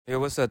Yo,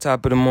 what's up,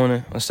 top of the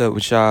morning? What's up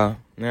with y'all?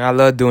 Man, I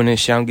love doing this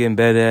shit. I'm getting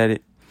better at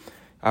it.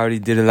 I already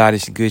did a lot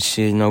of good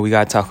shit. You know, we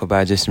gotta talk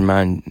about it, just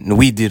remind.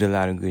 We did a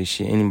lot of good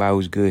shit. Anybody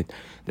who's good,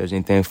 does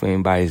anything for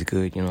anybody is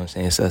good. You know what I'm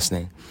saying? It's us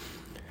thing.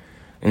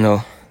 You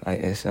know,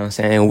 like that's what I'm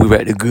saying. We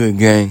at the good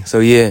gang. So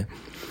yeah,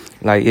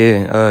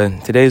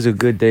 today's a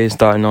good day.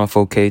 Starting off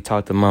okay.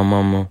 Talk to my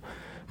mama,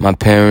 my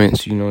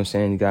parents. You know what I'm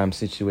saying? You got them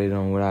situated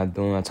on what I'm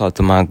doing. I talk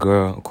to my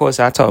girl. Of course,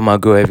 I talk to my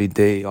girl every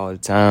day, all the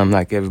time,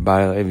 like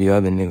everybody, every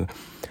other nigga.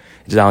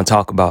 Just I don't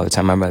talk about all the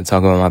time. I rather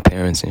talk about my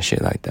parents and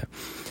shit like that.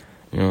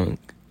 You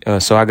know,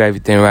 so I got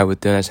everything right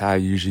with them. That's how I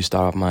usually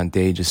start off my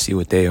day. Just see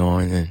what they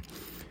on and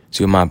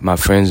see what my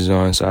friends is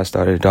on. So I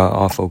started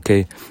off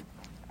okay.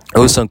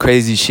 There was some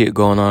crazy shit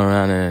going on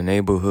around in the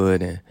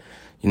neighborhood, and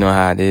you know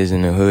how it is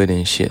in the hood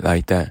and shit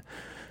like that.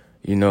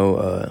 You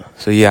know,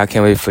 so yeah, I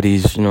can't wait for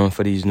these,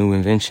 for these new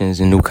inventions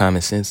and new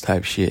common sense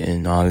type shit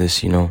and all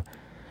this,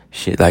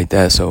 shit like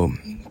that. So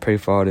pray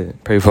for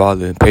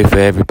everybody,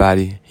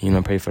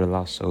 pray for the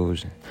lost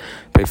souls, and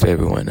pray for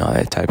everyone, all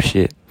that type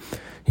shit.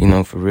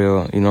 For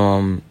real,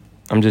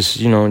 I'm just,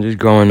 just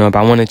growing up.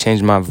 I want to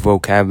change my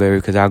vocabulary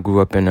because I grew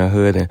up in the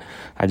hood and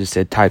I just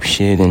said type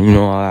shit and,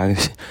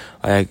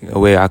 like the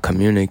way I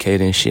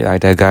communicate and shit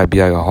like that gotta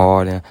be like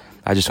hard, and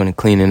I just want to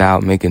clean it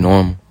out, make it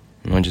normal.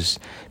 Just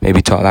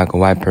maybe talk like a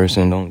white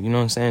person. Don't, you know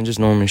what I'm saying? Just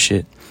normal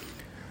shit.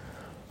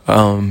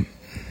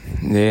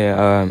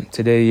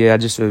 Today, I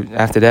just,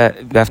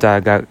 after I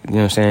got,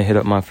 hit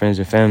up my friends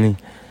and family,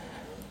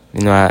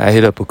 I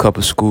hit up a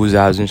couple schools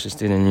I was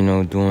interested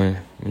in, doing,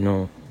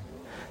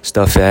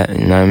 stuff at,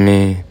 you know what I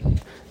mean?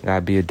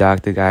 Gotta be a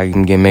doctor,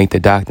 make the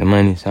doctor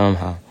money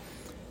somehow.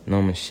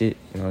 Normal shit,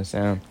 you know what I'm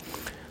saying?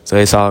 So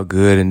it's all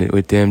good, and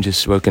with them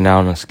just working out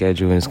on a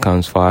schedule and it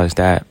comes as far as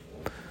that.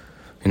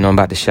 I'm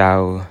about to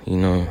shower,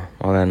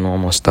 all that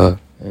normal stuff.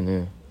 And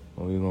then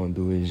what we're gonna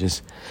do is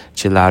just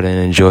chill out and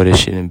enjoy this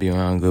shit and be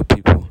around good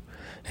people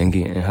and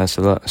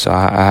hustle up. So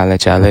I'll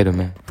let y'all later,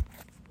 man.